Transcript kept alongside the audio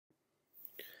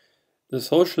The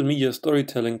social media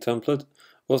storytelling template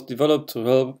was developed to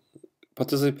help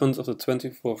participants of the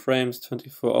 24 Frames,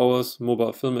 24 Hours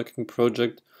mobile filmmaking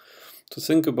project to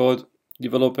think about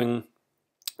developing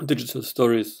digital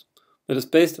stories. It is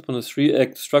based upon a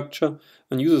 3-act structure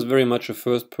and uses very much a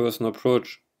first-person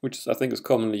approach, which I think is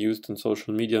commonly used in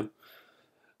social media.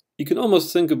 You can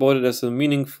almost think about it as a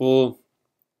meaningful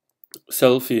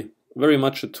selfie, very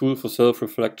much a tool for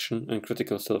self-reflection and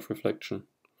critical self-reflection.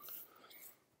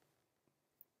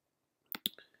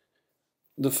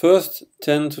 The first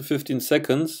 10 to 15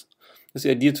 seconds is the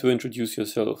idea to introduce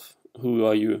yourself. Who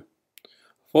are you?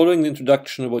 Following the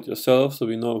introduction about yourself, so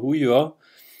we know who you are,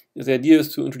 the idea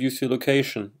is to introduce your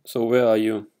location. So where are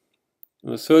you? In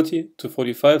the 30 to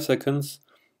 45 seconds,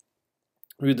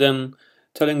 we're then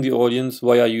telling the audience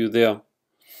why are you there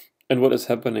and what is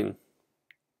happening.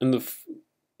 In the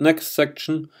next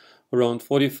section, around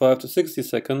 45 to 60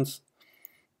 seconds,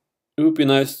 it would be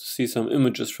nice to see some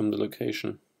images from the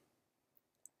location.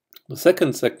 The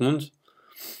second segment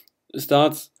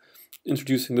starts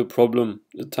introducing the problem,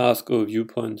 the task or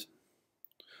viewpoint.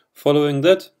 Following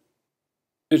that,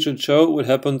 it should show what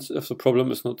happens if the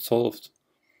problem is not solved.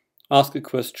 Ask a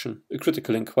question, a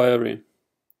critical inquiry.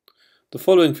 The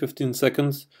following 15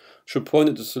 seconds should point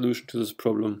at the solution to this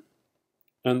problem.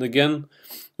 And again,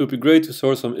 it would be great to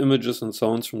show some images and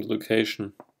sounds from the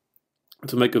location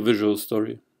to make a visual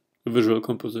story, a visual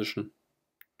composition.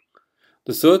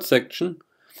 The third section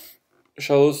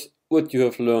shows what you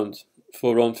have learned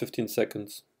for around 15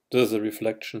 seconds. This is a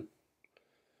reflection.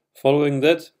 Following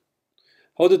that,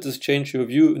 how did this change your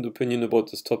view and opinion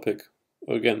about this topic?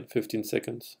 Again, 15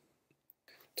 seconds.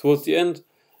 Towards the end,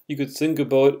 you could think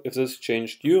about if this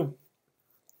changed you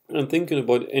and thinking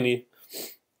about any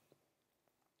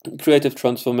creative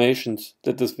transformations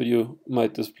that this video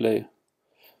might display.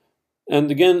 And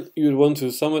again, you would want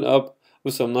to sum it up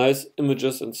with some nice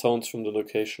images and sounds from the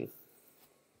location.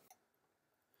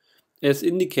 As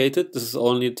indicated, this is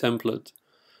only a template.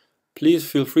 Please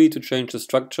feel free to change the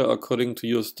structure according to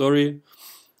your story,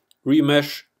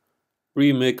 remesh,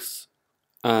 remix,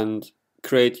 and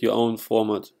create your own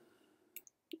format.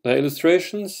 The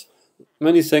illustrations.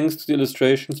 Many thanks to the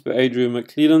illustrations by Adrian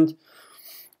McCleland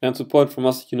and support from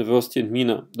us at University and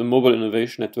MENA, the Mobile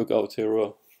Innovation Network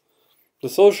Aotearoa. The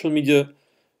social media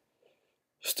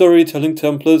storytelling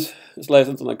template is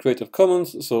licensed under Creative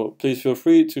Commons, so please feel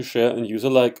free to share and use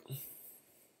alike.